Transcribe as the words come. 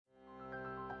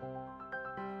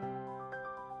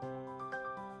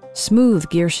Smooth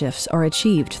gear shifts are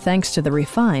achieved thanks to the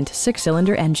refined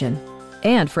 6-cylinder engine.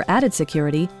 And for added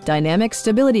security, dynamic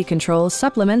stability control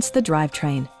supplements the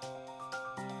drivetrain.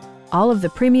 All of the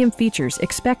premium features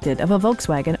expected of a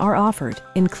Volkswagen are offered,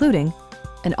 including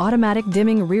an automatic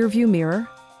dimming rear-view mirror,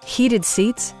 heated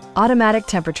seats, automatic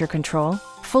temperature control,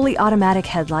 fully automatic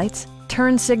headlights,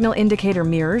 turn signal indicator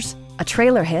mirrors, a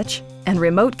trailer hitch, and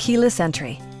remote keyless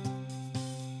entry.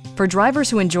 For drivers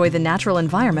who enjoy the natural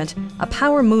environment, a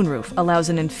power moonroof allows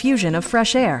an infusion of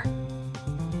fresh air.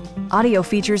 Audio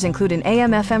features include an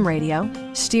AM/FM radio,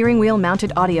 steering wheel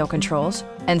mounted audio controls,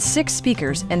 and 6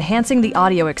 speakers enhancing the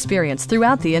audio experience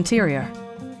throughout the interior.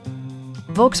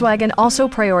 Volkswagen also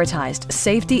prioritized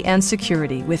safety and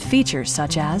security with features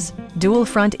such as dual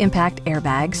front impact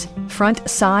airbags, front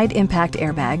side impact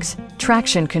airbags,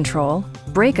 traction control,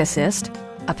 brake assist,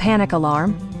 a panic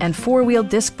alarm, and 4-wheel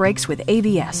disc brakes with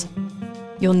ABS.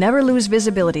 You'll never lose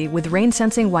visibility with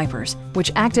rain-sensing wipers,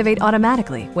 which activate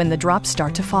automatically when the drops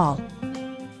start to fall.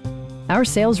 Our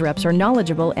sales reps are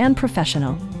knowledgeable and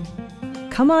professional.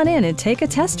 Come on in and take a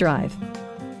test drive.